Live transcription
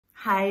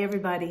Hi,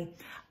 everybody.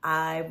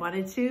 I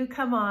wanted to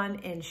come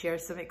on and share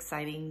some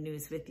exciting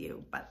news with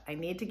you, but I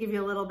need to give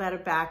you a little bit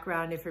of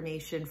background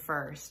information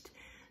first.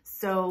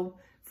 So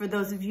for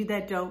those of you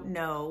that don't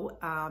know,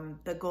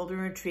 the Golden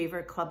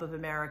Retriever Club of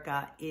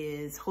America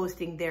is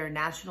hosting their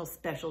national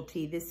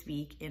specialty this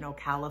week in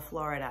Ocala,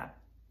 Florida.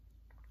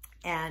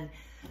 And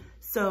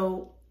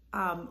so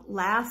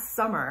last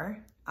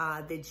summer,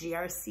 the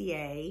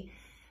GRCA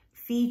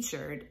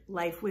featured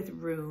Life with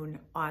Rune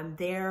on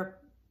their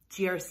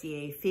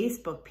GRCA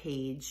Facebook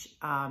page.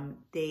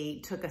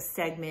 They took a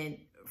segment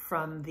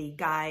from the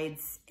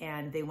guides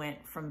and they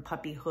went from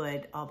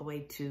puppyhood all the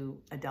way to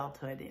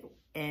adulthood.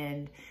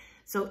 And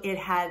so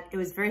it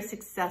was very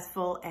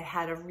successful. It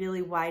had a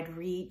really wide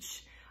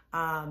reach.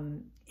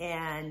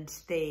 And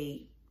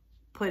they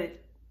put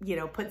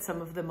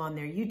some of them on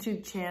their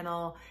YouTube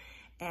channel.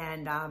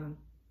 And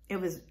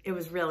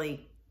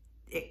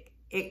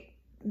it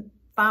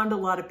found a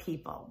lot of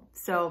people.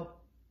 So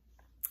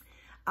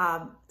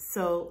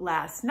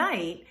last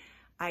night,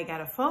 I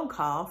got a phone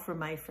call from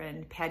my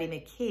friend Patty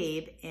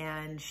McCabe,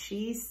 and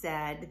she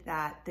said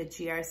that the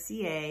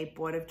GRCA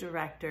Board of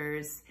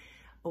Directors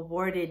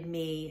awarded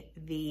me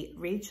the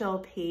Rachel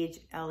Paige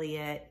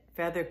Elliot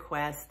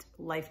Featherquest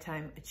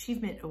Lifetime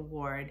Achievement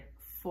Award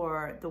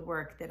for the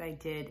work that I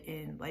did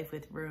in Life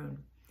with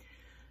Rune.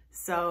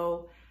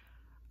 So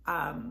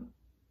it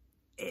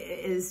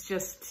is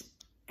just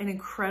an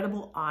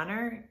incredible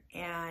honor,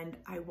 and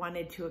I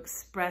wanted to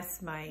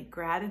express my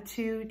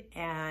gratitude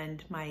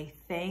and my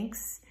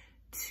thanks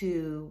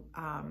to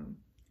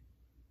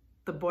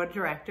the board of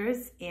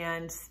directors,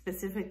 and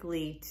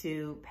specifically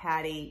to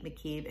Patty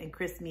McCabe and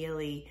Chris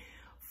Neely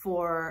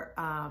for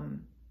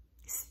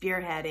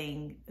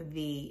spearheading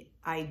the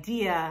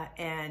idea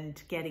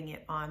and getting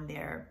it on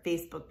their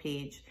Facebook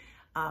page.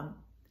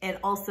 And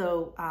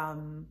also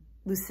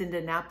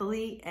Lucinda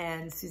Napoli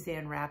and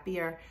Suzanne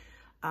Rapier.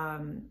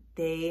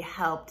 They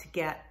helped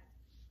get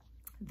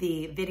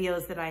the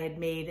videos that I had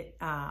made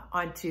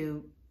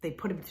they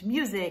put them to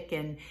music,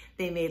 and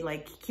they made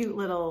like cute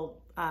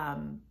little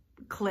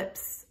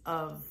clips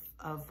of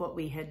what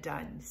we had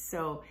done.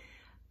 So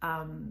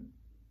I'm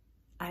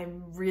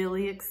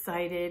really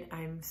excited.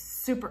 I'm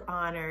super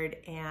honored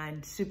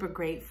and super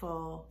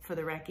grateful for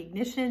the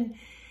recognition,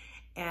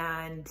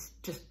 and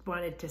just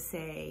wanted to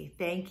say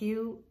thank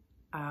you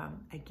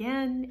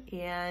again.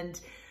 And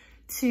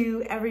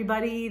to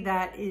everybody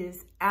that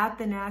is at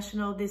the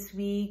National this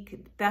week,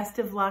 best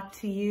of luck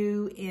to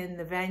you in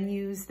the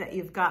venues that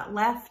you've got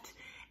left.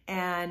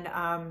 And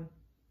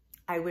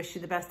I wish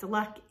you the best of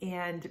luck,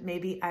 and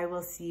maybe I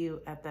will see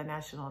you at the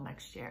National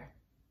next year.